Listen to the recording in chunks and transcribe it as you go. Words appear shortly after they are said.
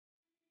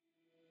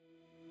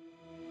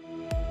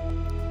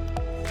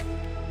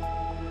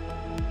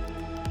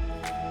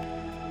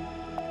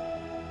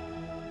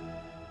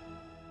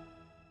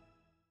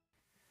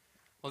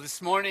Well, this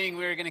morning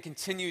we're going to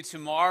continue to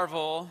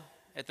marvel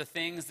at the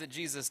things that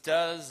Jesus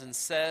does and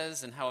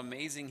says and how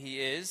amazing he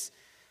is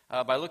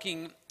by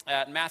looking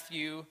at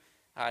Matthew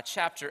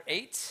chapter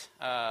 8.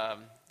 That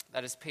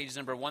is page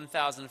number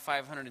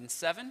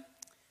 1507,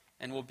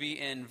 and we'll be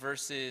in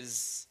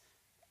verses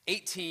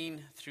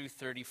 18 through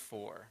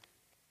 34.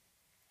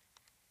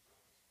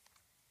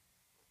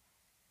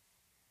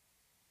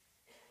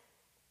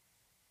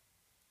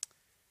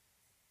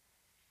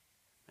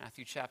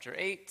 Matthew chapter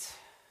 8.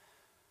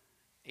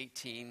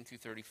 18 through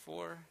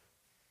 34,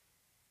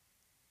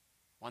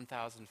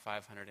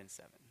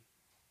 1507.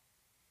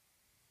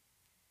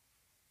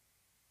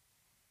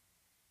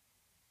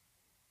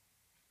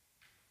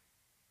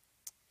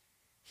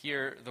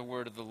 Hear the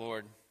word of the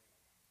Lord.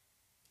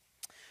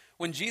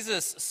 When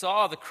Jesus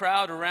saw the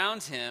crowd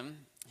around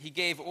him, he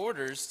gave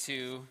orders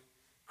to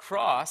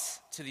cross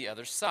to the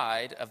other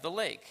side of the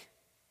lake.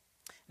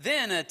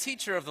 Then a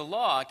teacher of the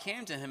law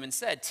came to him and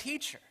said,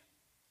 "Teacher,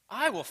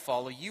 I will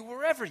follow you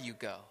wherever you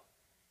go."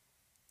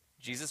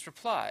 Jesus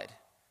replied,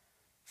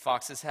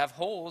 "Foxes have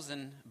holes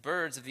and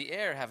birds of the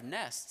air have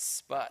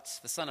nests, but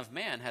the Son of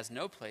Man has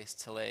no place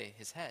to lay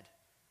his head."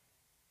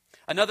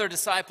 Another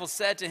disciple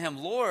said to him,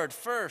 "Lord,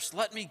 first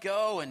let me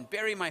go and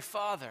bury my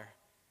father."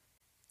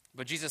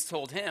 But Jesus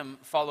told him,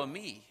 "Follow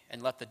me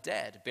and let the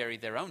dead bury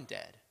their own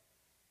dead."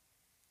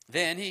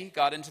 Then he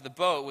got into the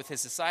boat with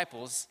his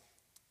disciples,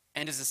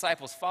 and his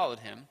disciples followed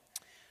him.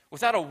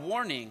 Without a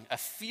warning, a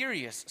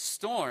furious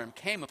storm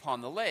came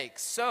upon the lake,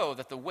 so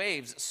that the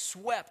waves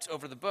swept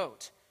over the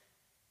boat.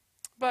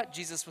 But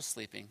Jesus was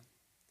sleeping.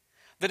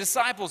 The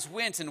disciples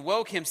went and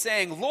woke him,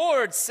 saying,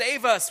 "Lord,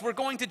 save us, we're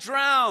going to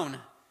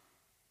drown."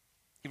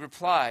 He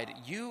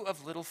replied, "You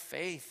of little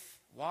faith,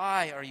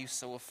 why are you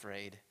so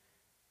afraid?"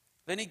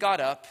 Then he got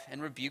up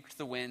and rebuked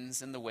the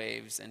winds and the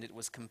waves, and it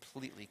was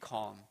completely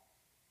calm.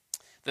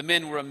 The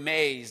men were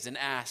amazed and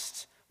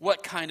asked,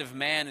 "What kind of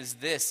man is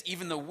this?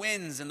 Even the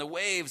winds and the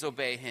waves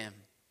obey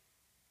him."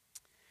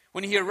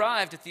 When he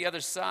arrived at the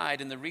other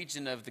side in the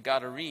region of the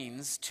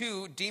Gadarenes,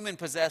 2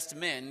 demon-possessed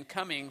men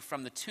coming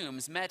from the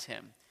tombs met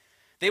him.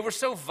 They were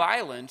so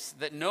violent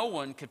that no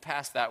one could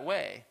pass that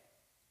way.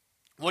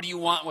 "What do you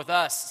want with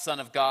us, Son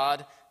of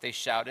God?" they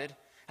shouted.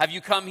 "Have you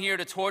come here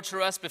to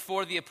torture us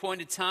before the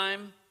appointed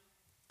time?"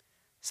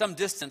 Some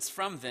distance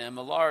from them,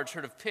 a large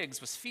herd of pigs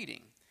was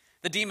feeding.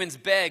 The demons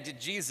begged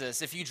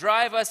Jesus, "If you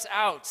drive us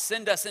out,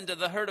 send us into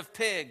the herd of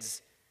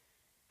pigs."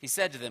 He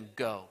said to them,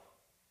 "Go."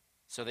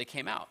 So they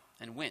came out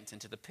and went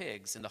into the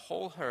pigs, and the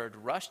whole herd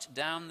rushed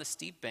down the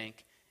steep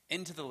bank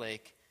into the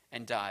lake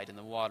and died in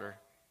the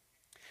water.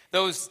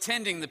 Those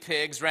tending the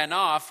pigs ran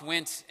off,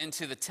 went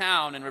into the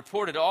town, and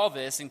reported all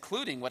this,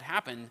 including what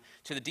happened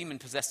to the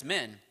demon-possessed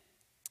men.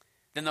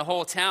 Then the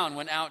whole town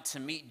went out to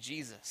meet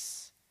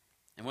Jesus.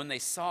 And when they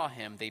saw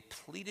him, they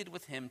pleaded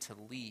with him to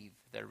leave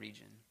their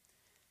region.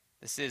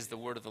 This is the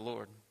word of the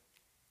Lord.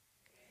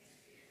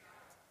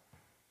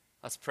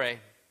 Let's pray.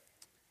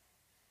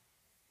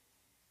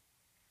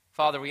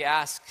 Father, we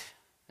ask,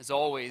 as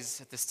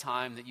always at this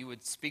time, that you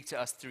would speak to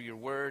us through your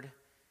word,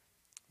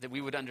 that we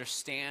would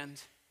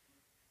understand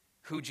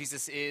who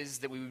Jesus is,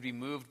 that we would be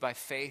moved by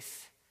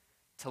faith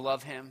to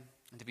love him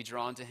and to be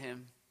drawn to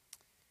him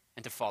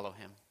and to follow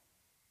him.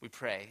 We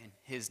pray in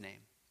his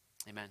name.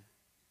 Amen.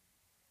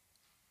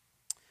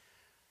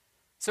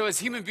 So as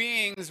human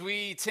beings,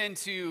 we tend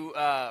to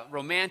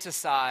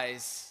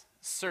romanticize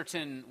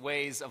certain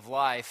ways of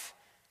life,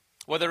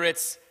 whether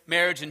it's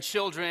marriage and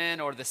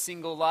children or the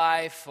single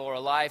life or a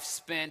life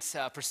spent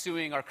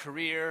pursuing our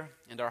career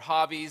and our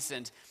hobbies.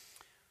 And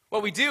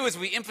what we do is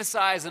we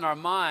emphasize in our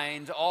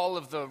mind all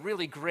of the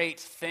really great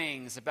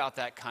things about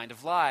that kind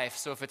of life.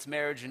 So if it's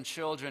marriage and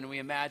children, we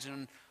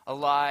imagine a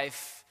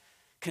life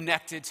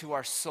connected to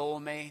our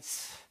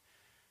soulmates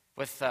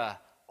with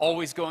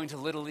always going to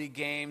Little League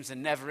games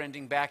and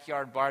never-ending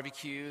backyard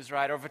barbecues,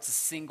 right? Or if it's a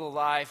single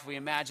life, we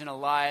imagine a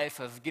life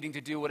of getting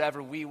to do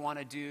whatever we want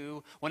to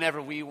do,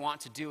 whenever we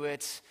want to do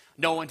it,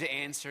 no one to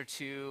answer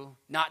to,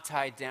 not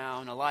tied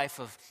down, a life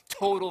of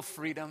total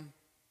freedom.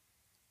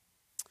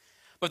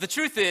 But the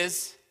truth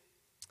is,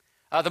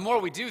 the more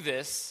we do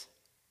this,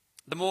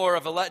 the more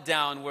of a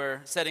letdown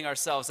we're setting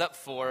ourselves up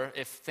for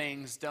if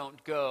things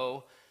don't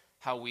go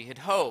how we had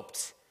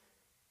hoped,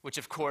 which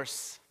of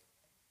course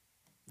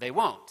they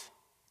won't.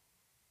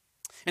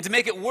 And to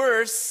make it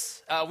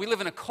worse, we live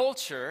in a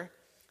culture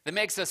that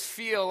makes us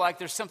feel like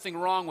there's something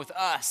wrong with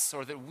us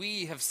or that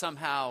we have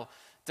somehow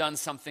done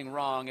something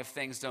wrong if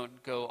things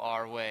don't go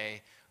our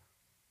way.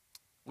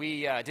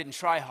 We didn't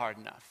try hard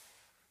enough.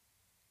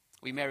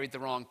 We married the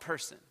wrong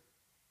person.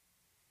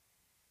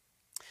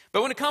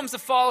 But when it comes to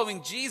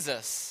following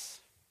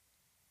Jesus,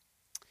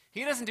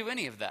 he doesn't do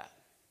any of that.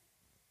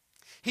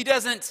 He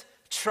doesn't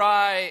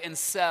try and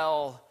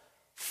sell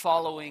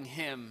following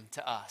him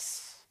to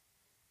us.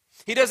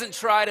 He doesn't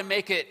try to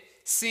make it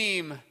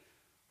seem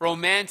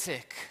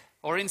romantic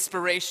or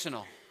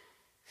inspirational.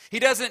 He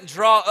doesn't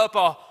draw up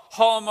a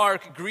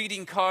Hallmark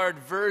greeting card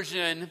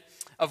version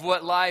of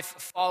what life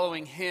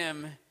following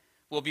him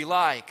will be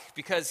like,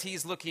 because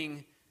he's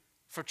looking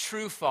for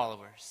true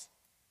followers.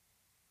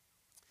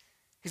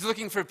 He's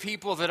looking for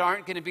people that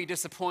aren't going to be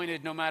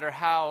disappointed no matter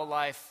how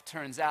life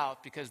turns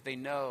out because they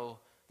know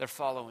they're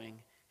following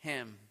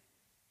him.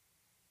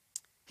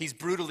 He's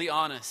brutally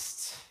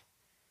honest.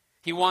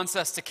 He wants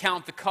us to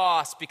count the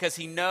cost because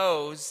he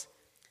knows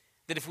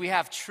that if we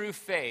have true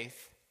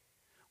faith,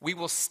 we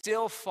will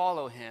still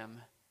follow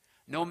him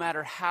no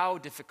matter how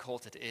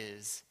difficult it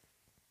is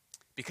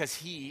because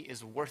he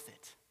is worth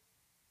it.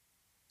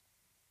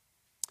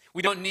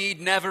 We don't need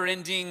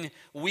never-ending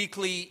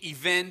weekly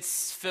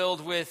events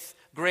filled with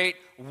great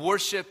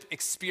worship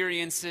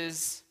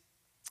experiences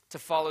to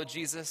follow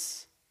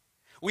Jesus.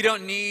 We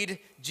don't need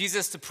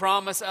Jesus to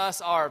promise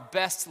us our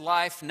best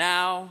life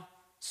now,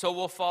 so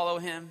we'll follow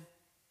him.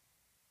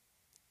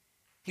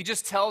 He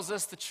just tells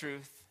us the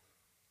truth.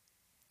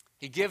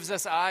 He gives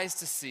us eyes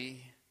to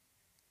see,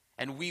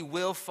 and we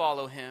will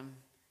follow him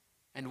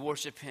and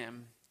worship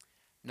him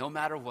no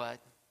matter what,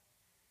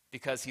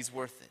 because he's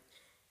worth it.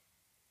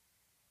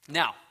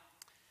 Now,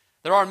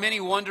 there are many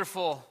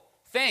wonderful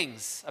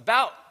things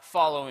about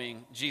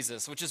following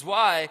Jesus, which is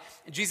why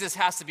Jesus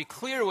has to be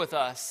clear with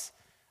us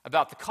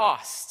about the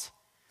cost.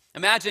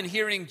 Imagine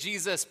hearing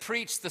Jesus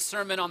preach the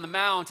Sermon on the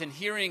Mount and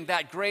hearing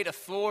that great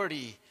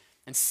authority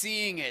and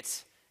seeing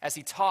it as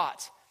he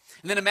taught.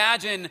 And then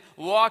imagine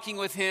walking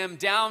with him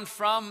down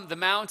from the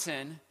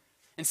mountain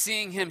and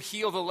seeing him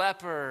heal the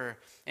leper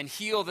and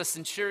heal the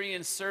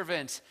centurion's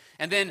servant.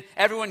 And then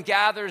everyone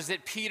gathers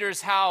at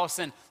Peter's house,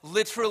 and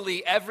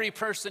literally every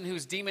person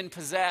who's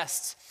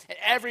demon-possessed and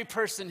every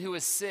person who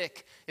is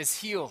sick is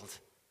healed.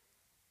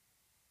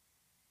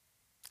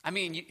 I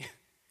mean,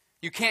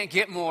 you can't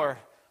get more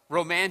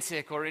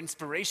romantic or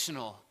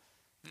inspirational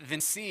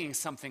than seeing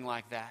something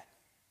like that.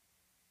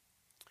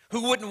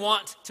 Who wouldn't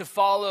want to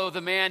follow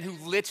the man who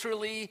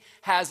literally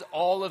has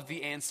all of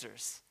the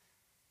answers?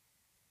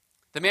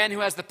 The man who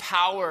has the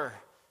power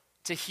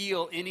to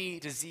heal any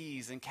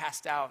disease and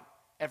cast out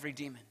every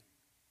demon.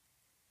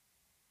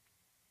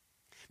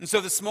 And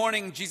so this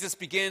morning, Jesus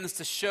begins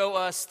to show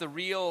us the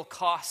real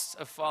costs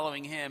of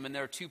following him. And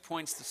there are 2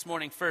 points this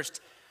morning.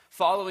 First,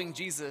 following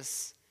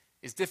Jesus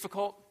is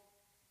difficult,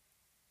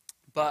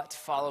 but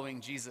following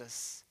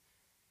Jesus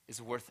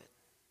is worth it.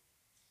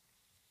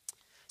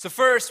 So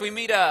first, we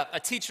meet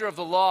a teacher of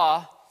the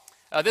law.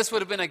 This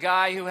would have been a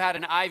guy who had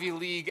an Ivy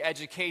League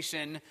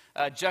education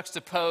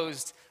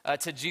juxtaposed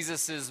to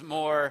Jesus'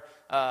 more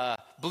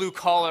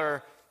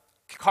blue-collar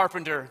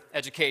carpenter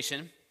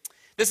education.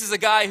 This is a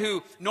guy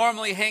who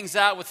normally hangs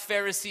out with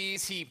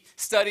Pharisees. He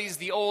studies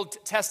the Old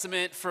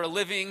Testament for a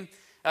living,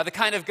 the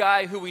kind of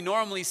guy who we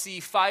normally see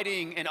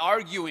fighting and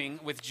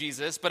arguing with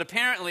Jesus. But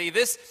apparently,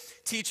 this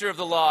teacher of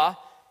the law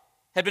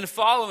had been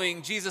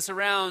following Jesus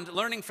around,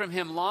 learning from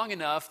him long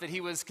enough that he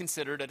was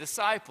considered a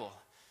disciple.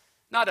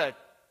 Not a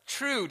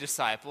true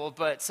disciple,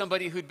 but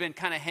somebody who'd been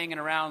kind of hanging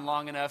around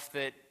long enough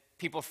that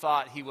people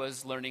thought he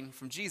was learning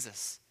from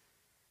Jesus.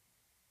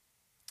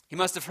 He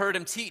must have heard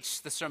him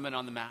teach the Sermon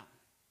on the Mount.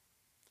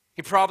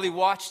 He probably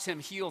watched him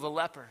heal the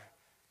leper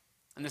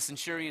and the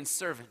centurion's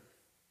servant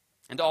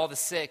and all the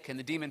sick and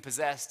the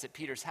demon-possessed at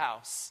Peter's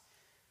house.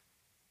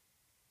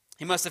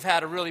 He must have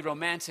had a really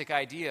romantic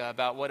idea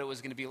about what it was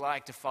going to be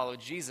like to follow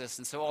Jesus.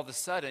 And so all of a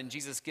sudden,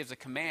 Jesus gives a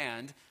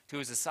command to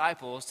his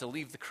disciples to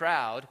leave the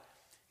crowd,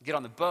 get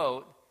on the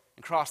boat,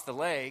 and cross the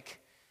lake.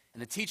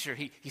 And the teacher,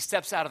 he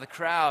steps out of the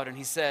crowd and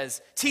he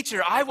says,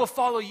 "Teacher, I will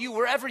follow you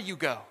wherever you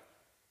go."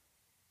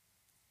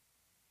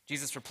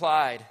 Jesus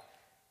replied,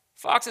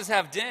 "Foxes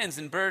have dens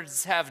and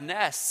birds have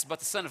nests, but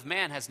the Son of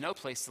Man has no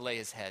place to lay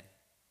his head."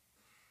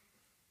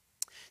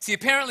 See,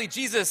 apparently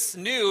Jesus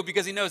knew,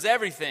 because he knows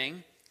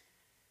everything,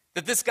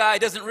 that this guy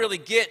doesn't really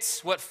get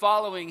what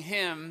following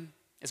him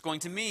is going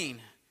to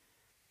mean.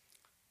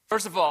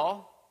 First of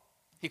all,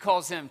 he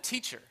calls him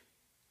teacher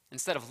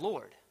instead of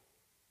Lord,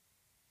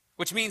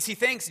 which means he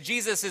thinks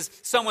Jesus is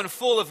someone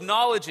full of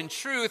knowledge and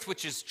truth,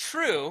 which is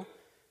true.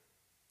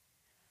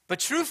 But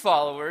true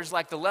followers,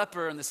 like the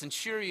leper and the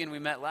centurion we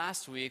met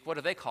last week, what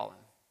do they call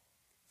him?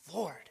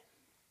 Lord.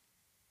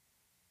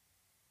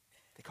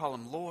 They call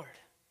him Lord.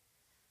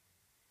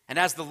 And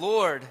as the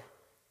Lord,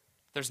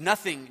 there's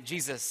nothing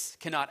Jesus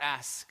cannot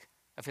ask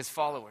of his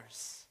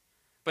followers.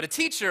 But a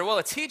teacher,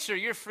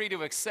 you're free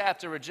to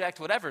accept or reject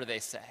whatever they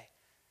say.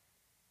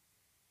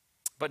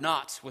 But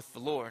not with the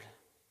Lord.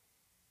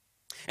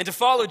 And to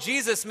follow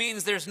Jesus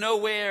means there's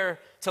nowhere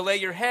to lay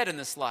your head in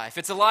this life.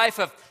 It's a life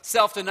of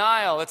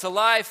self-denial. It's a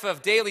life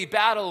of daily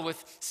battle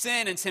with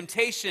sin and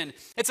temptation.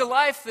 It's a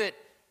life that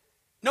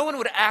no one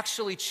would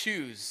actually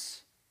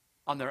choose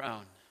on their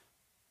own.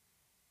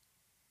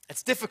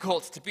 It's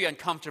difficult to be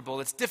uncomfortable.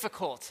 It's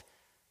difficult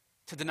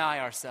to deny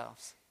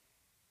ourselves.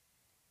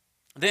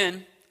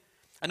 Then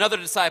another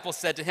disciple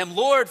said to him,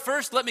 "Lord,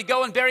 first let me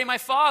go and bury my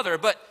father."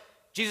 But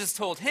Jesus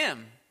told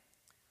him,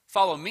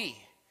 "Follow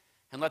me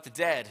and let the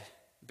dead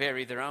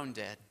bury their own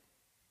dead."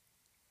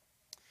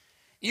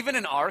 Even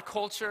in our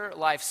culture,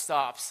 life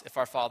stops if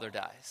our father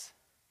dies.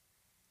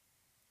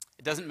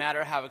 It doesn't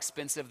matter how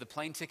expensive the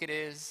plane ticket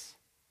is.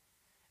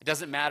 It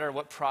doesn't matter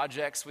what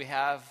projects we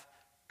have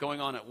going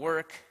on at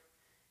work.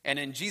 And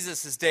in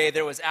Jesus' day,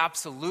 there was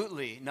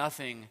absolutely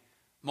nothing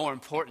more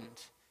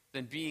important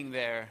than being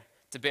there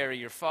to bury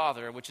your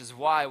father, which is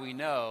why we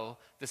know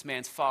this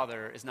man's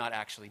father is not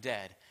actually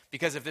dead.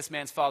 Because if this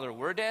man's father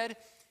were dead,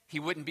 he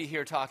wouldn't be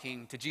here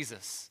talking to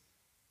Jesus.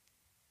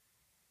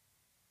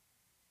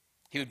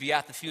 He would be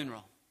at the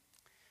funeral.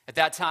 At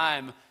that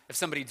time, if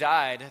somebody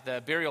died,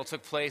 the burial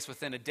took place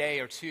within a day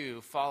or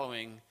two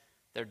following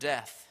their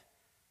death.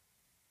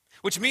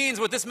 Which means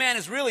what this man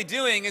is really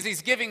doing is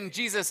he's giving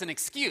Jesus an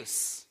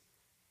excuse.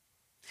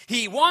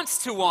 He wants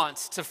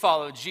to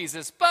follow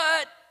Jesus,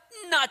 but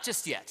not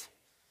just yet.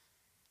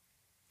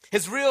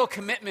 His real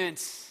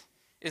commitment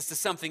is to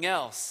something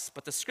else,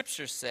 but the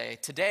scriptures say,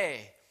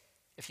 today,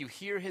 if you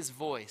hear his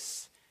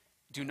voice,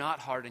 do not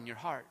harden your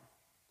heart.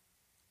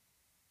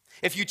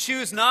 If you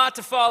choose not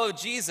to follow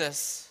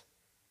Jesus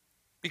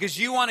because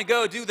you want to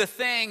go do the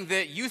thing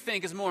that you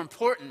think is more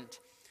important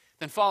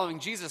than following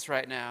Jesus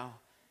right now,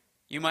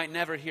 you might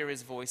never hear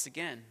his voice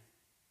again.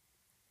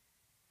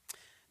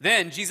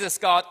 Then Jesus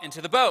got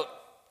into the boat,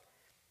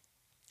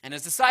 and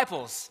his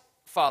disciples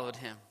followed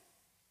him.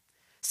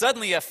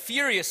 Suddenly, a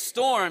furious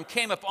storm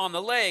came up on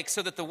the lake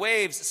so that the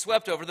waves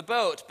swept over the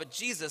boat, but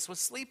Jesus was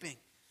sleeping.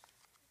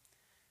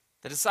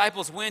 The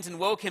disciples went and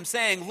woke him,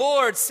 saying,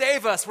 "Lord,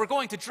 save us, we're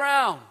going to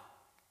drown."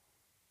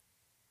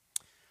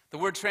 The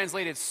word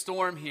translated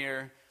storm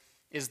here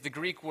is the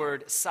Greek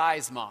word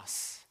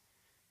seismos.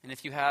 And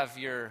if you have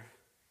your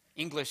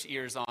English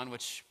ears on,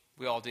 which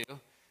we all do,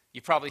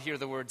 you probably hear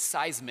the word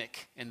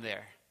seismic in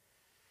there.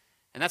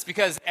 And that's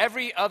because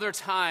every other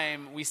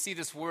time we see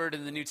this word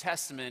in the New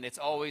Testament, it's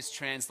always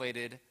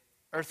translated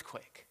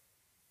earthquake.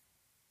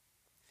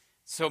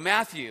 So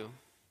Matthew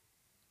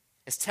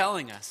is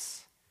telling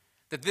us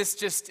that this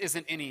just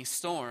isn't any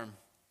storm.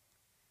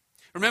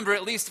 Remember,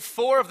 at least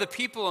 4 of the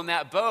people in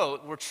that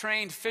boat were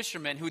trained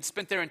fishermen who had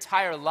spent their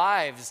entire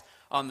lives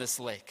on this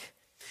lake.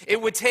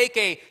 It would take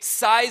a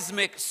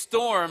seismic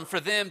storm for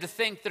them to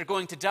think they're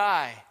going to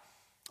die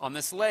on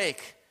this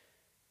lake.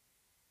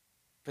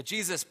 But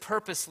Jesus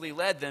purposely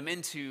led them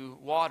into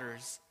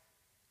waters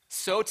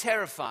so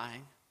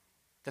terrifying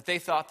that they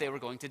thought they were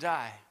going to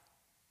die.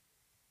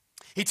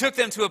 He took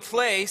them to a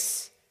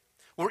place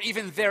where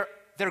even their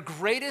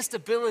greatest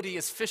ability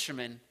as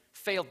fishermen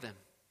failed them.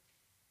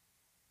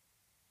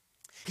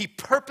 He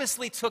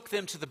purposely took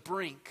them to the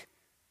brink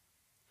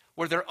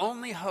where their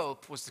only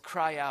hope was to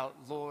cry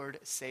out, "Lord,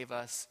 save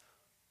us,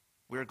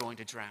 we're going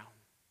to drown."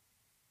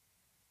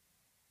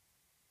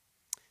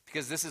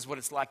 Because this is what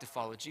it's like to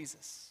follow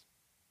Jesus.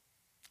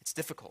 It's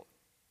difficult.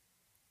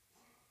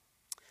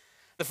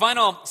 The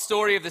final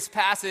story of this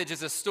passage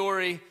is a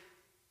story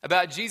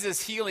about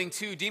Jesus healing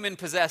 2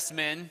 demon-possessed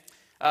men.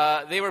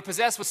 They were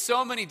possessed with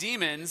so many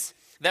demons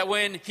that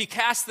when he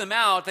casts them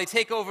out, they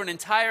take over an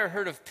entire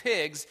herd of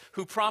pigs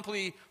who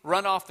promptly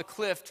run off the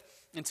cliff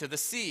into the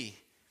sea.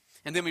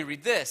 And then we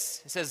read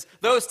this. It says,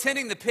 "Those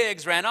tending the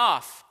pigs ran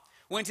off,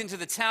 went into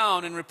the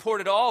town and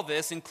reported all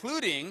this,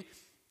 including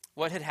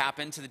what had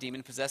happened to the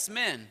demon-possessed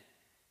men.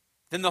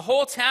 Then the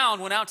whole town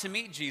went out to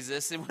meet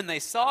Jesus, and when they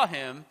saw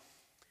him,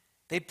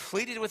 they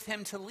pleaded with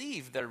him to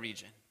leave their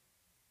region."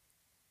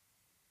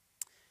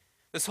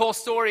 This whole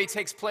story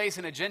takes place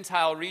in a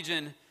Gentile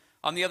region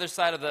on the other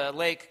side of the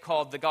lake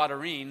called the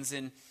Gadarenes.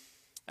 And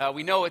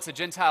we know it's a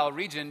Gentile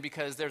region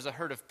because there's a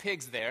herd of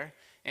pigs there.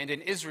 And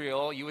in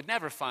Israel, you would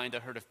never find a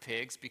herd of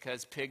pigs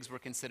because pigs were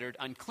considered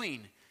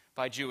unclean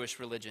by Jewish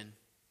religion.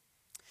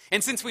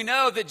 And since we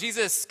know that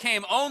Jesus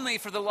came only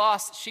for the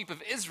lost sheep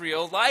of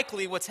Israel,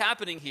 likely what's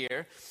happening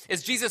here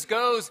is Jesus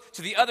goes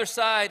to the other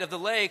side of the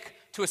lake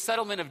to a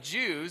settlement of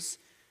Jews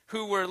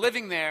who were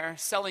living there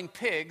selling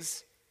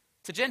pigs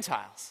to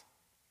Gentiles.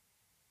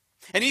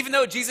 And even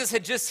though Jesus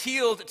had just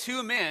healed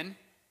 2 men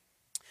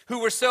who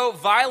were so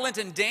violent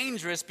and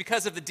dangerous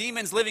because of the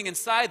demons living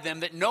inside them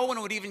that no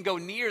one would even go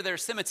near their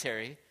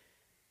cemetery,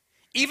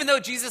 even though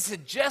Jesus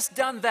had just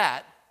done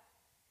that,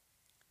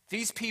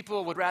 these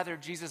people would rather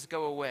Jesus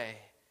go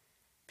away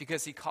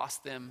because he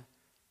cost them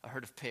a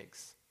herd of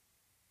pigs.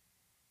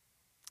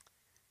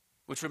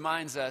 Which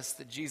reminds us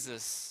that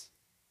Jesus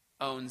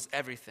owns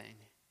everything,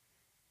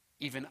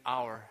 even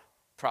our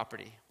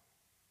property.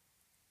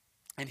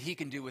 And he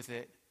can do with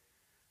it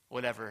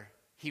whatever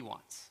he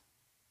wants.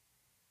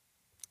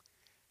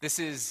 This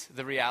is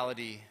the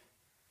reality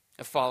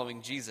of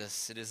following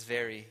Jesus. It is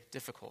very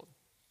difficult.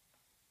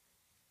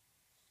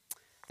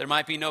 There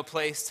might be no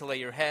place to lay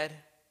your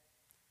head.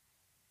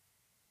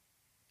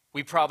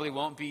 We probably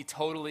won't be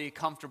totally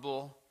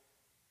comfortable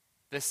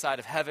this side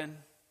of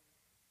heaven.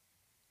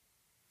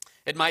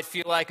 It might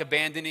feel like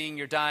abandoning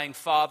your dying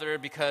father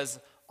because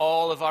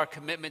all of our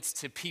commitments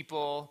to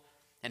people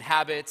and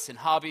habits and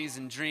hobbies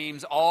and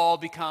dreams all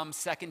become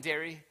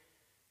secondary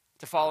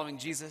to following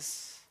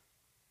Jesus.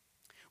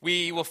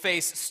 We will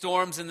face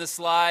storms in this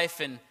life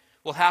and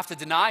we'll have to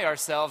deny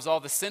ourselves all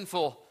the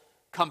sinful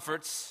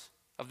comforts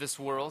of this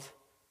world.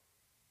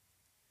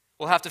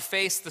 We'll have to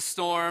face the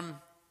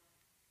storm,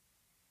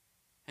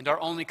 and our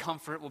only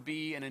comfort will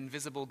be an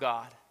invisible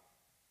God.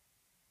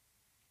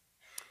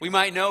 We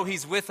might know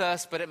he's with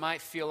us, but it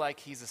might feel like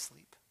he's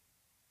asleep.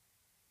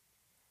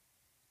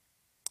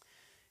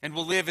 And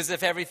we'll live as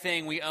if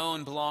everything we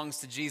own belongs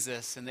to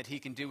Jesus and that he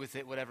can do with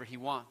it whatever he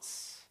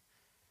wants.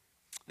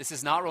 This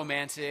is not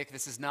romantic.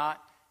 This is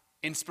not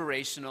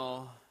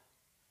inspirational.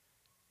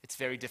 It's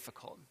very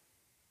difficult.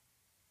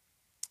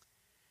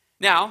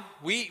 Now,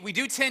 we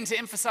do tend to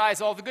emphasize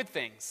all the good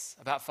things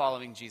about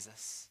following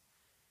Jesus,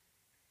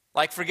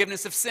 like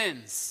forgiveness of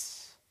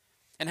sins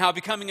and how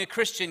becoming a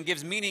Christian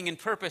gives meaning and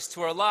purpose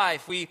to our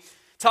life. We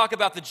talk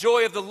about the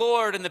joy of the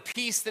Lord and the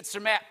peace that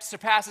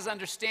surpasses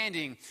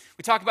understanding.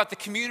 We talk about the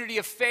community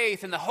of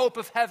faith and the hope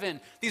of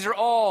heaven. These are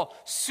all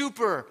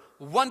super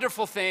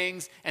wonderful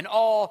things and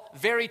all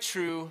very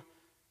true.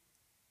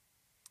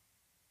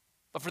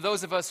 But for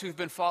those of us who've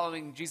been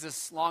following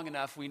Jesus long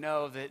enough, we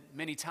know that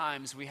many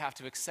times we have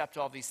to accept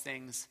all these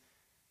things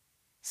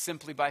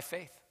simply by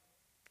faith.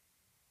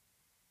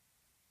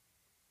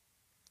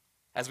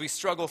 As we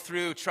struggle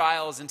through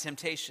trials and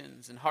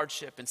temptations and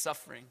hardship and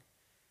suffering,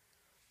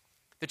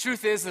 the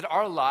truth is that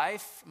our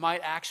life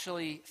might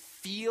actually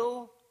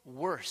feel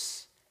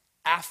worse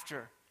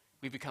after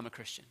we become a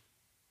Christian.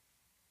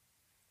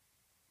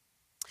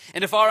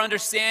 And if our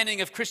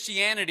understanding of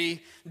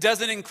Christianity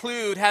doesn't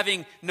include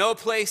having no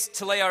place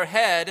to lay our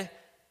head,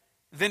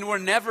 then we're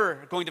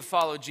never going to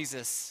follow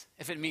Jesus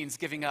if it means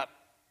giving up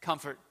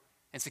comfort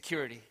and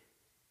security.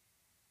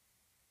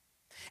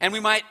 And we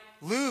might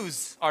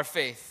lose our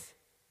faith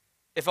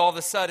if all of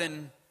a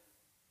sudden,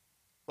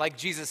 like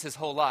Jesus his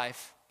whole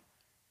life,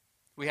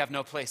 we have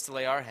no place to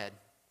lay our head.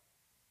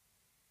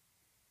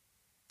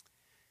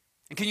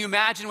 And can you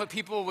imagine what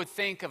people would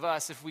think of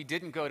us if we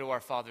didn't go to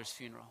our Father's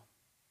funeral?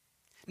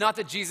 Not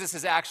that Jesus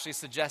is actually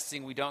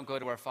suggesting we don't go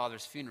to our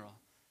Father's funeral,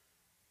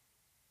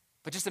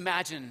 but just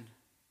imagine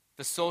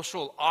the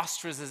social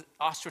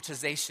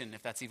ostracization,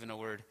 if that's even a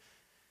word,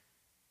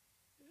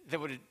 that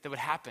would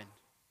happen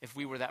if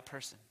we were that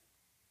person.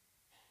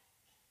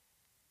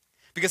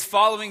 Because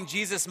following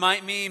Jesus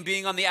might mean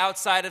being on the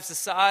outside of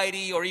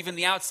society or even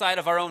the outside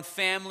of our own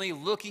family,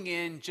 looking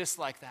in just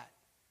like that.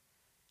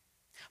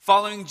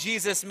 Following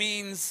Jesus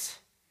means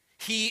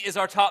he is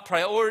our top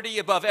priority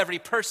above every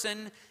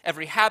person,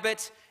 every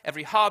habit,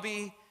 every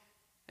hobby,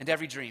 and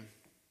every dream.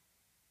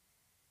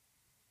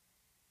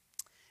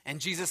 And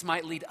Jesus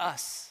might lead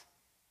us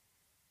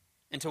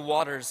into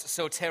waters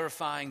so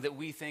terrifying that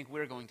we think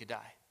we're going to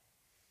die.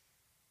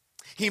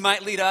 He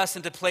might lead us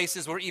into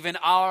places where even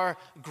our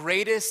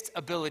greatest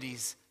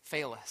abilities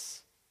fail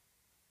us,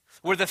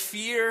 where the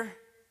fear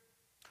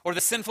or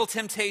the sinful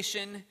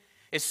temptation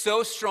is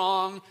so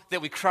strong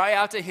that we cry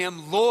out to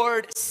him,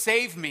 "Lord,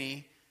 save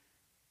me."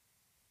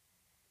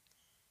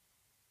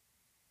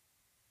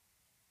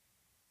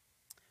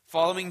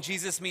 Following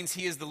Jesus means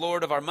he is the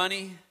Lord of our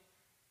money,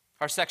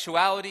 our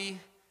sexuality,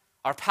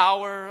 our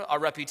power, our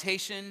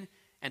reputation,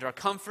 and our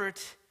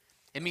comfort.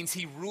 It means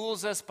he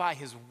rules us by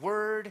his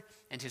word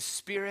and his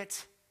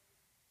spirit,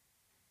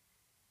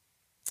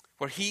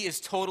 where he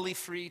is totally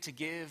free to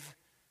give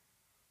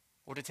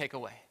or to take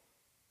away.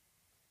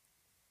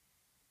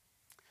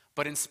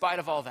 But in spite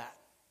of all that,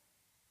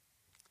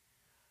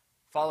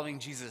 following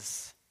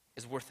Jesus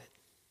is worth it.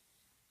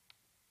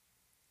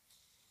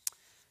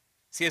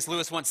 C.S.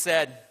 Lewis once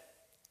said,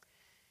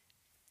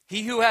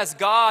 "He who has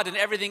God and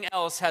everything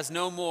else has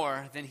no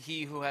more than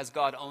he who has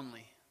God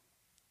only."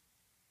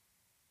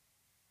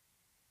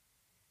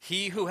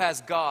 He who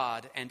has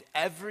God and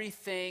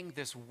everything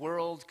this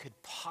world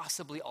could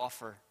possibly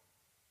offer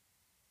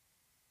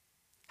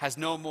has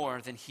no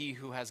more than he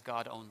who has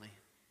God only.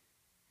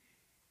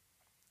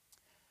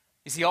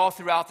 You see, all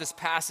throughout this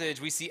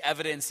passage, we see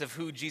evidence of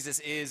who Jesus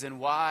is and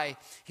why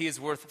he is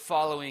worth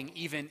following,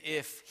 even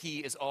if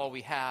he is all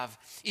we have,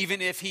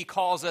 even if he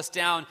calls us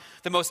down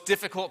the most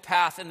difficult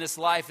path in this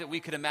life that we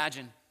could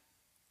imagine.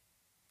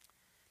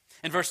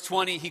 In verse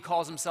 20, he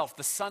calls himself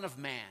the Son of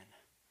Man.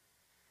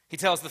 He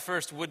tells the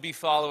first would-be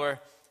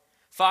follower,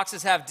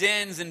 "Foxes have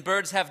dens and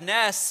birds have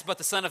nests, but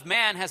the Son of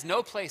Man has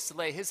no place to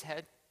lay his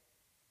head."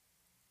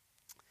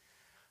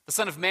 The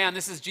Son of Man,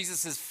 this is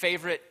Jesus'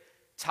 favorite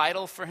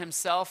title for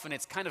himself, and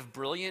it's kind of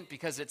brilliant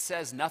because it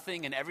says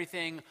nothing and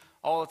everything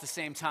all at the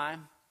same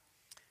time.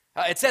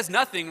 It says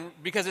nothing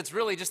because it's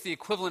really just the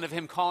equivalent of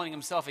him calling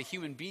himself a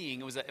human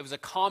being. It was a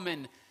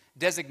common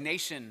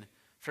designation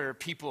for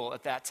people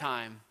at that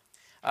time.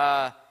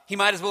 He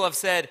might as well have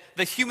said,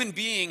 "The human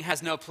being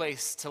has no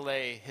place to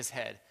lay his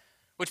head,"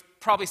 which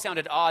probably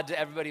sounded odd to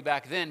everybody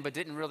back then, but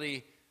didn't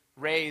really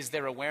raise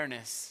their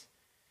awareness.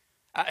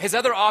 His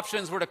other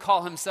options were to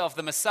call himself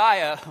the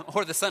Messiah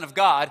or the Son of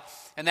God,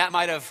 and that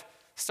might have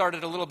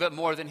started a little bit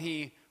more than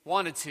he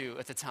wanted to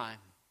at the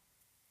time.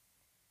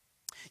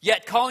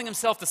 Yet calling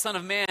himself the Son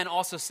of Man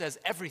also says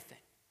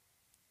everything.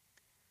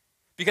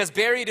 Because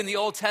buried in the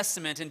Old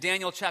Testament in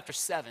Daniel chapter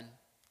 7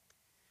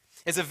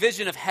 is a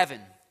vision of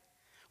heaven,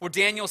 where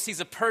Daniel sees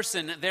a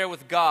person there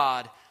with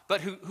God,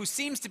 but who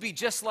seems to be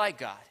just like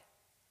God.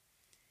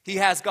 He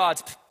has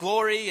God's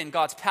glory and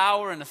God's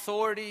power and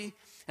authority,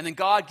 and then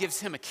God gives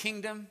him a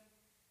kingdom.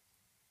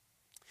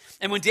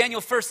 And when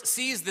Daniel first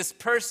sees this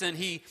person,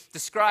 he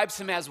describes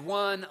him as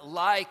one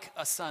like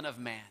a son of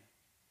man.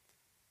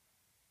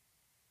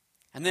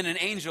 And then an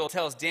angel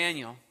tells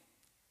Daniel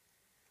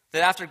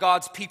that after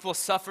God's people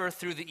suffer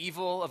through the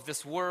evil of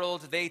this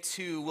world, they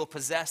too will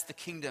possess the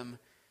kingdom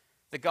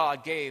that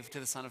God gave to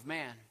the Son of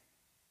Man.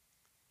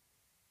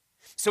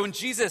 So when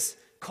Jesus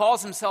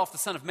calls himself the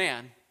Son of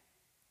Man,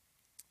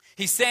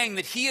 he's saying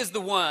that he is the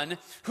one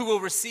who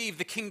will receive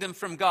the kingdom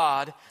from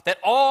God, that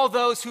all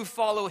those who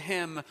follow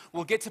him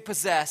will get to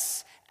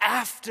possess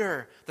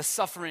after the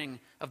suffering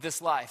of this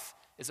life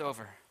is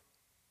over.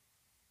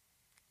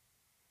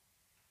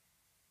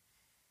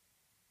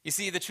 You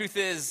see, the truth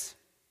is,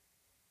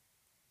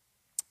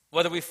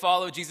 whether we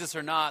follow Jesus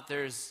or not,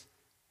 there's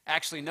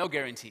actually no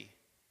guarantee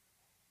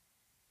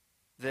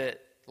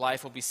that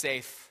life will be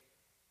safe,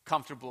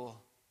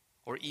 comfortable,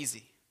 or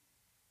easy.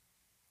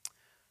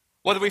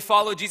 Whether we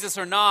follow Jesus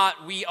or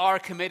not, we are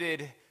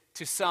committed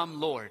to some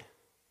Lord.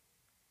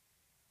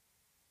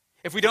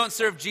 If we don't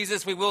serve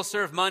Jesus, we will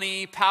serve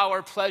money,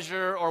 power,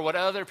 pleasure, or what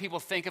other people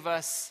think of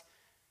us.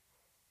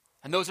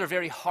 And those are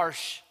very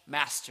harsh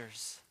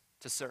masters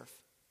to serve.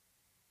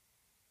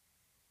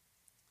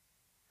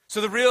 So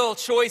the real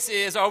choice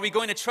is, are we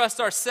going to trust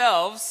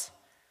ourselves,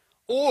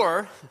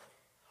 or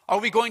are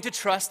we going to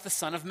trust the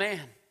Son of Man?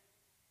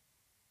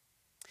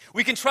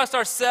 We can trust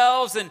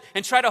ourselves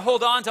and try to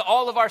hold on to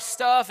all of our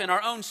stuff and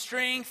our own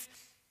strength,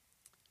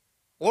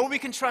 or we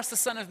can trust the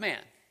Son of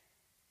Man,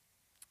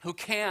 who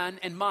can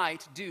and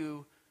might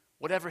do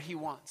whatever he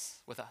wants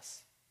with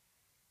us.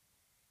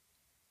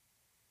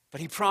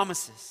 But he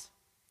promises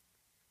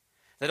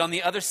that on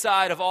the other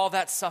side of all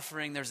that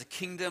suffering, there's a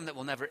kingdom that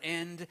will never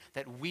end,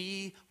 that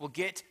we will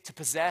get to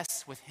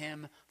possess with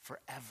him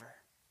forever.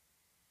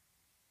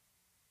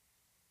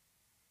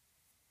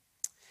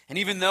 And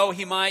even though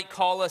he might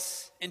call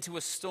us into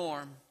a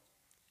storm,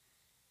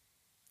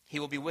 he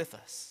will be with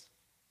us.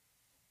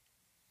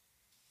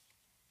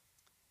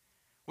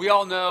 We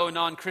all know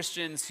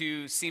non-Christians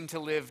who seem to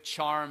live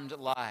charmed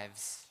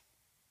lives.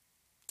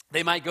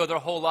 They might go their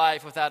whole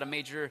life without a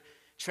major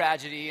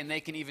tragedy, and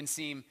they can even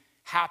seem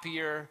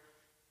happier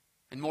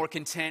and more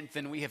content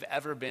than we have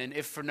ever been,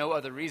 if for no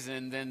other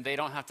reason than they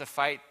don't have to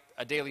fight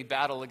a daily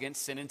battle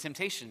against sin and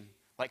temptation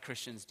like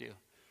Christians do.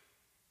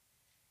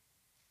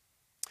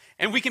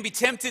 And we can be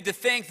tempted to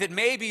think that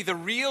maybe the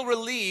real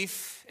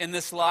relief in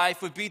this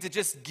life would be to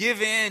just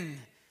give in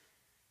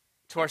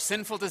to our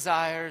sinful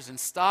desires and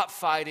stop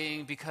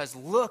fighting, because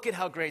look at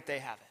how great they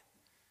have it.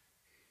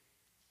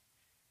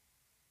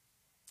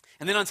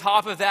 And then on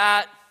top of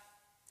that,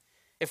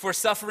 if we're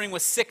suffering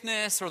with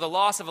sickness or the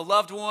loss of a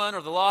loved one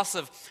or the loss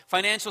of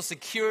financial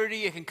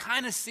security, it can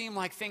kind of seem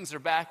like things are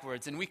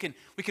backwards, and we can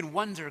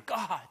wonder,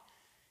 God,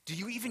 do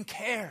you even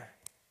care?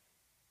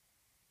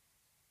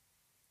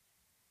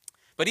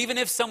 But even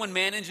if someone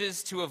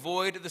manages to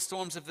avoid the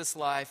storms of this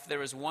life,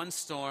 there is one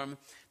storm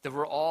that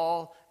we're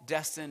all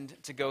destined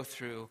to go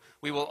through.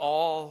 We will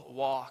all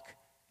walk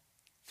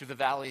through the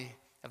valley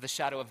of the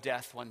shadow of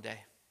death one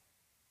day.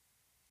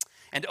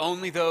 And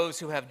only those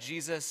who have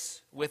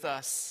Jesus with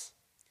us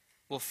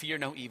will fear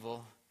no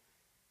evil,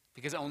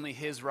 because only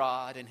his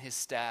rod and his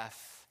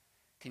staff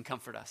can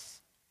comfort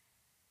us.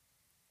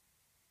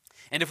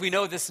 And if we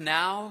know this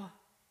now,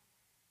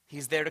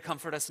 he's there to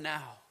comfort us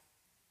now,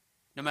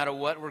 no matter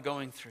what we're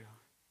going through.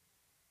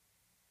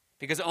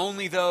 Because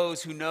only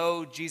those who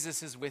know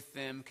Jesus is with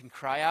them can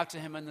cry out to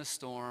him in the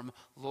storm,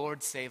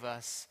 Lord, save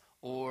us,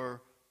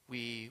 or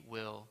we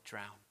will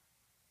drown.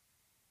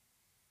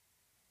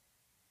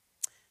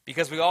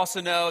 Because we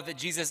also know that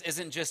Jesus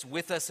isn't just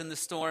with us in the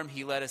storm,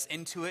 he led us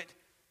into it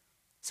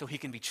so he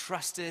can be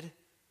trusted.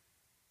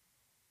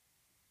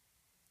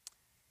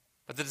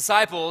 But the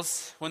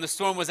disciples, when the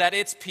storm was at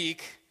its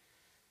peak,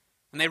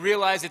 and they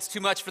realize it's too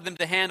much for them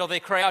to handle,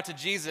 they cry out to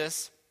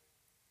Jesus,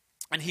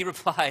 and he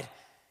replied,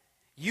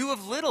 "You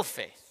of little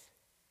faith,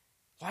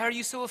 why are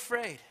you so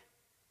afraid?"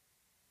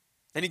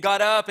 Then he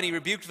got up and he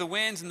rebuked the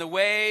winds and the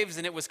waves,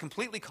 and it was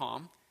completely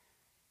calm.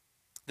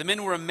 The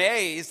men were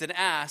amazed and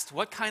asked,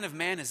 "What kind of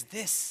man is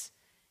this?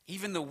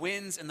 Even the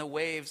winds and the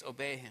waves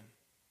obey him."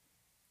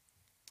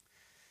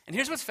 And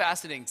here's what's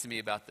fascinating to me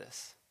about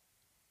this.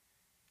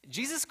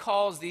 Jesus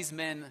calls these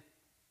men,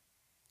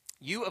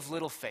 "You of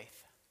little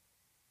faith."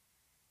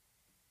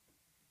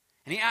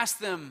 And he asks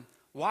them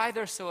why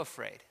they're so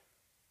afraid.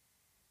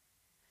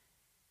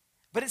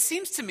 But it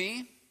seems to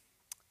me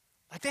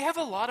like they have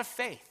a lot of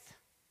faith.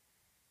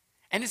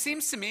 And it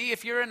seems to me,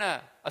 if you're in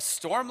a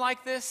storm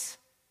like this,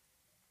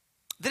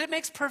 that it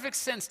makes perfect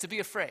sense to be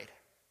afraid.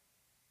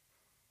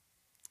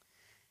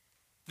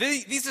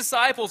 These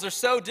disciples are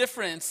so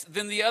different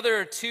than the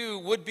other two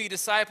would-be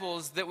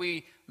disciples that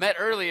we met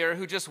earlier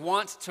who just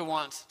want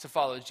to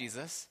follow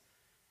Jesus.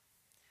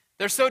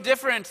 They're so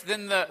different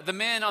than the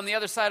men on the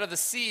other side of the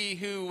sea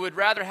who would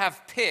rather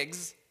have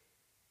pigs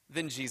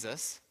than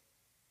Jesus.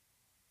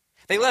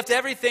 They left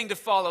everything to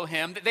follow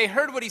him. They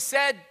heard what he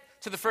said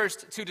to the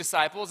first two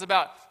disciples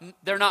about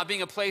there not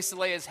being a place to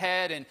lay his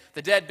head and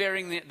the dead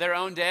burying their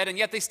own dead, and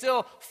yet they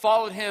still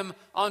followed him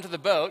onto the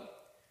boat.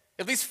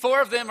 At least 4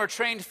 of them are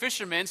trained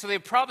fishermen, so they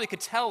probably could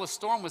tell a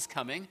storm was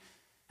coming,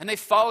 and they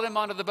followed him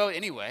onto the boat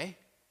anyway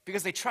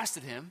because they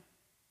trusted him.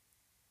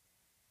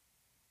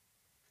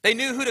 They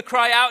knew who to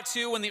cry out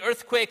to when the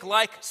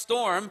earthquake-like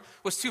storm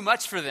was too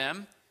much for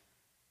them.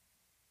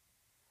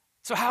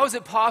 So how is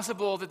it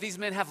possible that these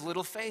men have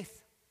little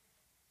faith?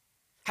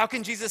 How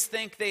can Jesus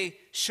think they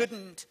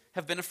shouldn't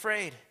have been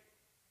afraid?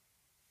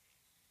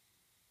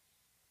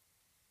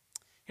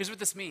 Here's what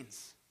this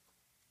means.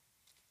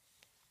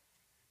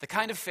 The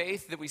kind of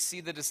faith that we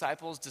see the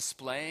disciples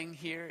displaying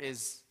here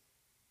is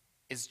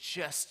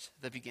just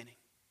the beginning.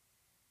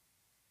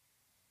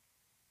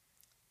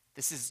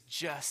 This is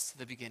just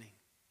the beginning.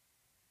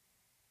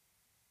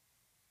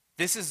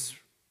 This is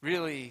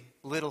really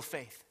little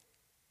faith.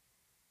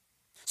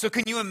 So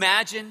can you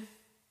imagine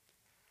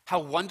how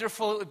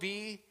wonderful it would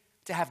be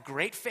to have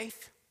great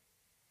faith?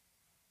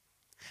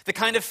 The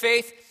kind of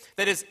faith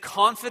that is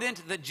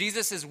confident that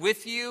Jesus is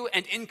with you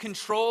and in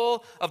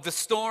control of the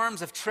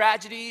storms of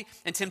tragedy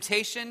and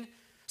temptation,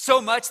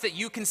 so much that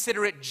you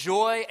consider it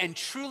joy and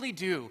truly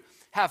do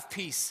have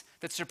peace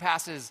that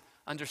surpasses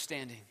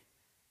understanding.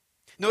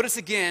 Notice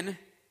again,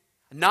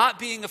 not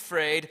being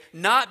afraid,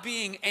 not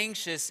being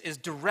anxious is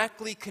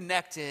directly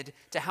connected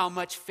to how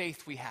much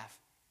faith we have.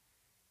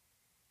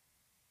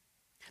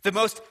 The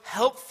most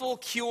helpful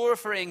cure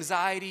for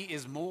anxiety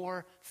is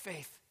more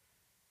faith.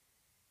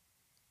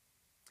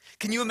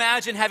 Can you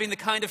imagine having the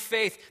kind of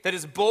faith that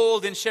is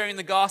bold in sharing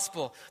the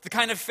gospel, the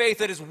kind of faith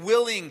that is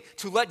willing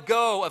to let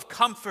go of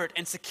comfort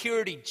and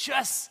security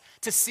just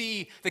to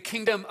see the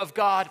kingdom of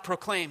God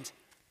proclaimed?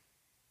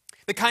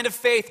 The kind of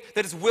faith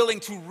that is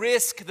willing to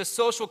risk the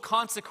social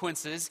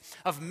consequences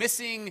of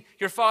missing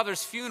your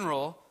father's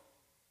funeral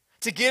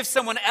to give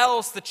someone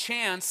else the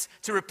chance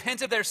to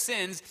repent of their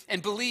sins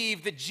and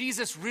believe that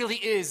Jesus really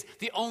is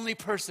the only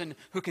person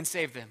who can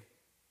save them.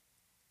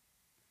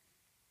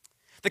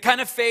 The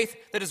kind of faith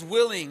that is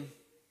willing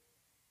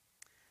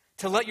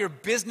to let your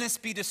business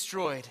be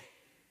destroyed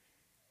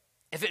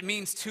if it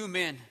means 2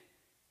 men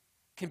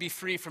can be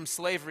free from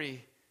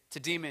slavery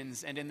to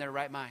demons and in their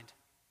right mind.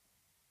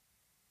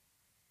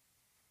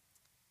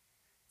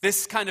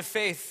 This kind of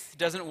faith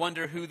doesn't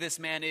wonder who this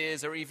man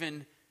is or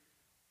even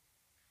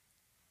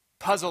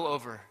puzzle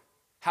over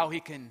how he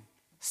can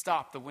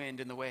stop the wind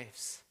and the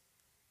waves.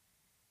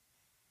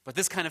 But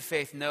this kind of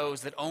faith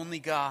knows that only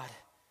God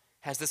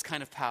has this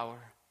kind of power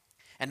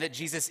and that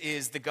Jesus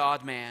is the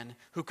God-man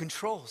who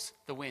controls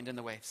the wind and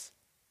the waves.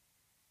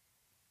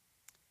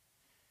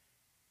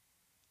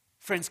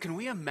 Friends, can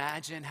we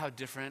imagine how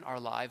different our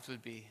lives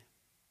would be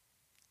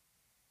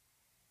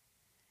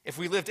if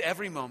we lived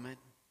every moment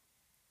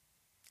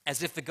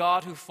as if the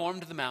God who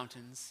formed the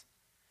mountains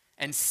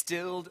and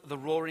stilled the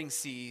roaring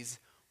seas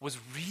was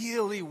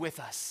really with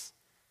us,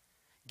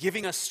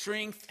 giving us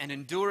strength and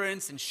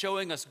endurance and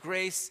showing us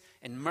grace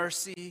and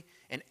mercy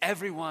in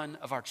every one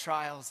of our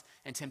trials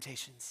and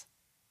temptations?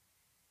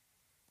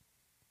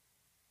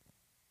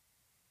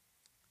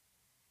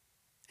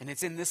 And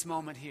it's in this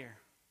moment here,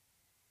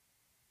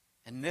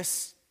 in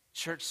this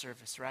church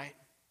service, right?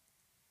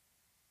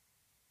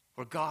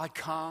 Where God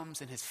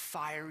comes in his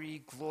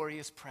fiery,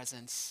 glorious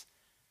presence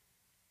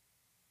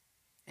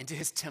into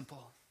his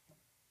temple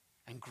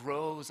and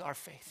grows our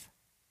faith.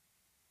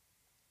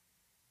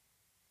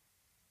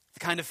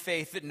 The kind of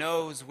faith that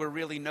knows we're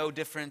really no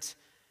different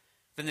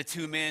than the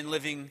 2 men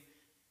living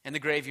in the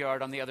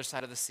graveyard on the other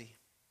side of the sea.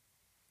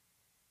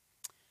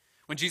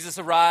 When Jesus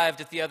arrived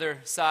at the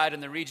other side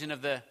in the region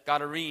of the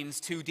Gadarenes,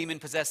 2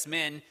 demon-possessed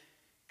men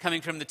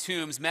coming from the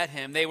tombs met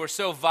him. They were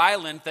so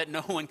violent that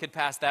no one could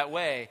pass that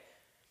way.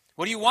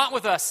 "What do you want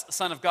with us,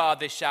 Son of God?"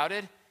 they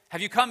shouted.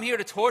 "Have you come here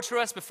to torture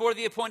us before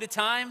the appointed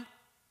time?"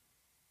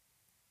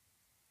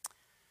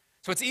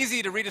 So it's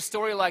easy to read a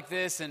story like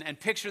this and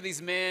picture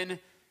these men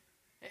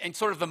in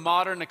sort of the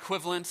modern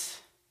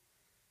equivalent,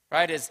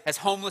 right? As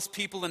homeless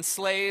people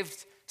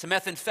enslaved to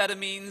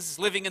methamphetamines,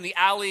 living in the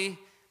alley,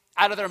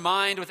 out of their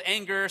mind with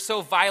anger,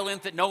 so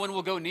violent that no one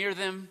will go near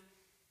them.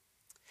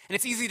 And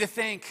it's easy to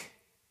think,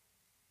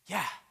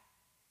 yeah,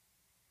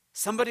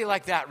 somebody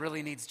like that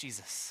really needs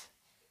Jesus.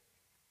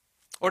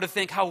 Or to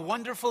think how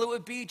wonderful it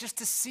would be just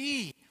to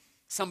see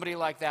somebody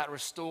like that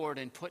restored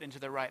and put into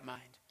their right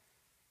mind.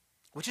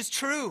 Which is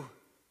true.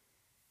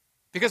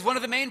 Because one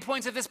of the main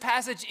points of this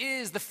passage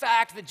is the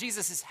fact that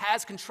Jesus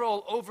has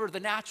control over the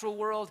natural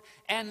world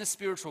and the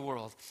spiritual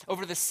world,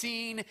 over the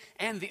seen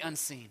and the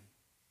unseen.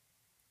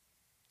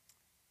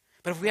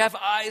 But if we have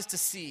eyes to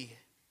see,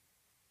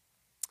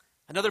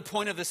 another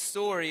point of this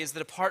story is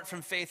that apart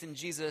from faith in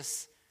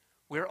Jesus,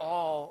 we're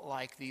all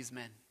like these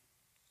men.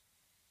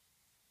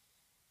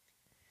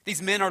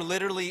 These men are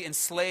literally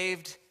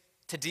enslaved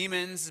to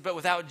demons, but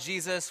without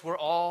Jesus, we're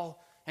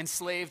all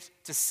enslaved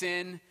to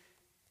sin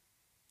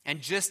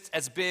and just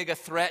as big a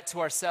threat to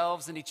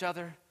ourselves and each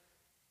other.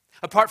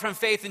 Apart from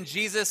faith in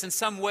Jesus, in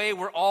some way,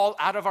 we're all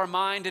out of our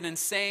mind and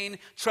insane,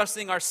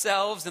 trusting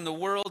ourselves and the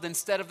world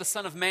instead of the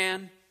Son of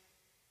Man.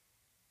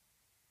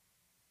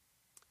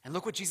 And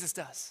look what Jesus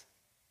does.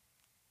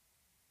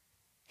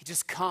 He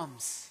just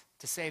comes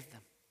to save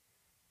them.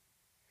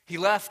 He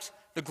left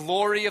the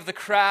glory of the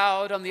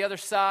crowd on the other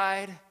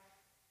side.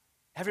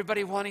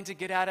 Everybody wanting to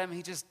get at him,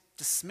 he just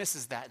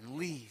dismisses that and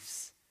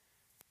leaves.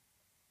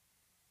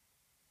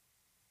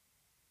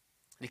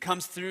 And he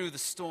comes through the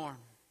storm.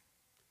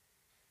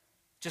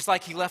 Just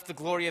like he left the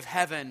glory of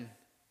heaven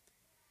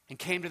and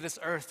came to this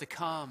earth to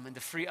come and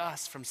to free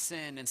us from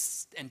sin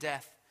and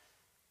death.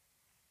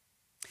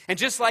 And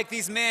just like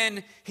these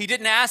men, he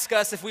didn't ask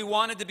us if we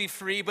wanted to be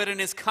free, but in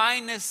his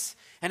kindness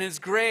and his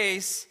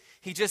grace,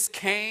 he just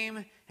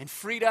came and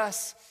freed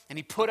us, and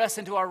he put us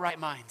into our right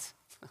minds.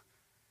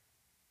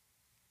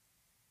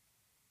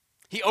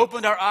 He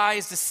opened our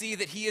eyes to see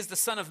that he is the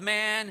Son of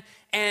Man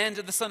and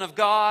the Son of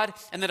God,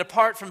 and that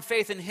apart from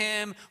faith in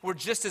him, we're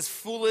just as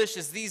foolish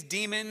as these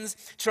demons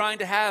trying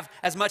to have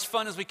as much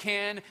fun as we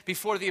can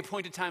before the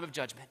appointed time of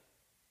judgment.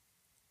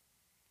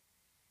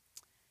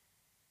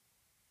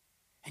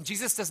 And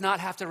Jesus does not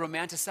have to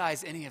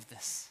romanticize any of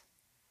this.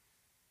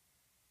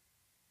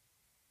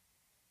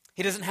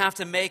 He doesn't have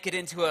to make it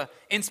into an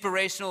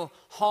inspirational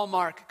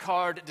Hallmark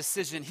card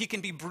decision. He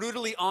can be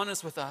brutally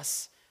honest with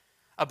us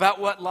about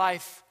what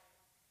life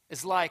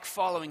is like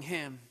following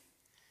him.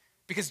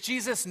 Because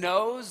Jesus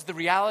knows the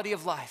reality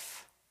of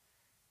life.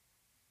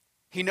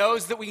 He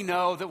knows that we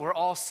know that we're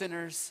all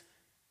sinners.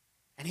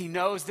 And he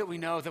knows that we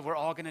know that we're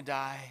all going to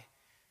die.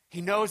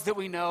 He knows that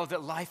we know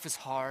that life is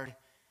hard.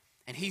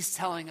 And he's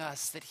telling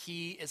us that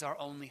he is our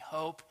only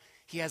hope.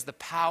 He has the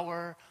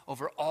power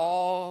over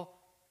all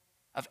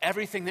of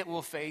everything that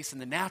we'll face in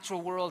the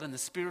natural world and the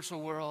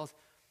spiritual world.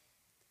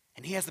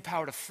 And he has the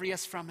power to free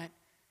us from it.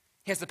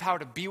 He has the power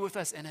to be with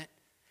us in it.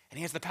 And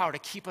he has the power to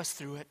keep us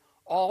through it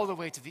all the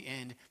way to the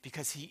end,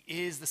 because he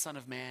is the Son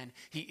of Man.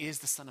 He is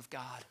the Son of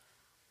God.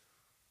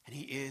 And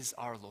he is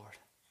our Lord.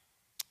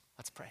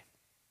 Let's pray.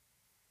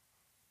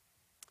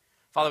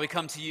 Father, we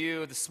come to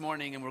you this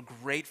morning and we're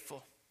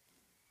grateful.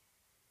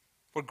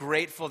 We're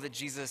grateful that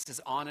Jesus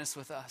is honest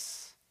with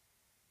us.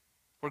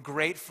 We're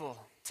grateful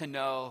to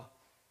know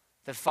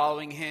that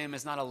following him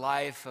is not a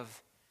life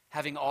of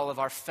having all of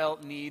our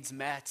felt needs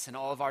met and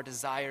all of our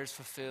desires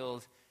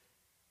fulfilled,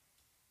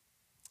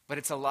 but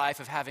it's a life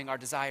of having our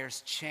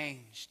desires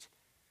changed,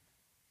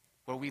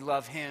 where we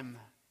love him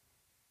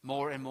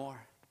more and more.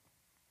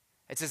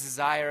 It's a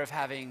desire of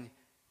having,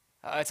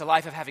 it's a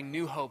life of having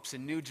new hopes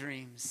and new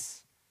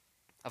dreams,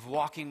 of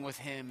walking with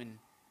him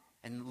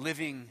and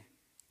living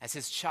as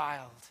his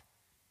child.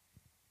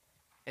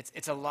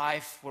 It's a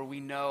life where we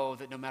know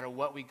that no matter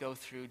what we go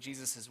through,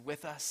 Jesus is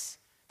with us,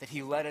 that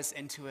he led us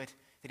into it,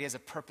 that he has a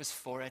purpose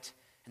for it,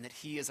 and that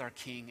he is our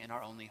King and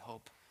our only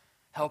hope.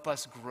 Help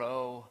us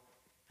grow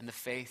in the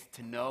faith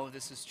to know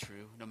this is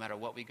true, no matter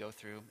what we go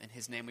through. In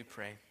his name we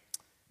pray.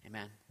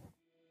 Amen.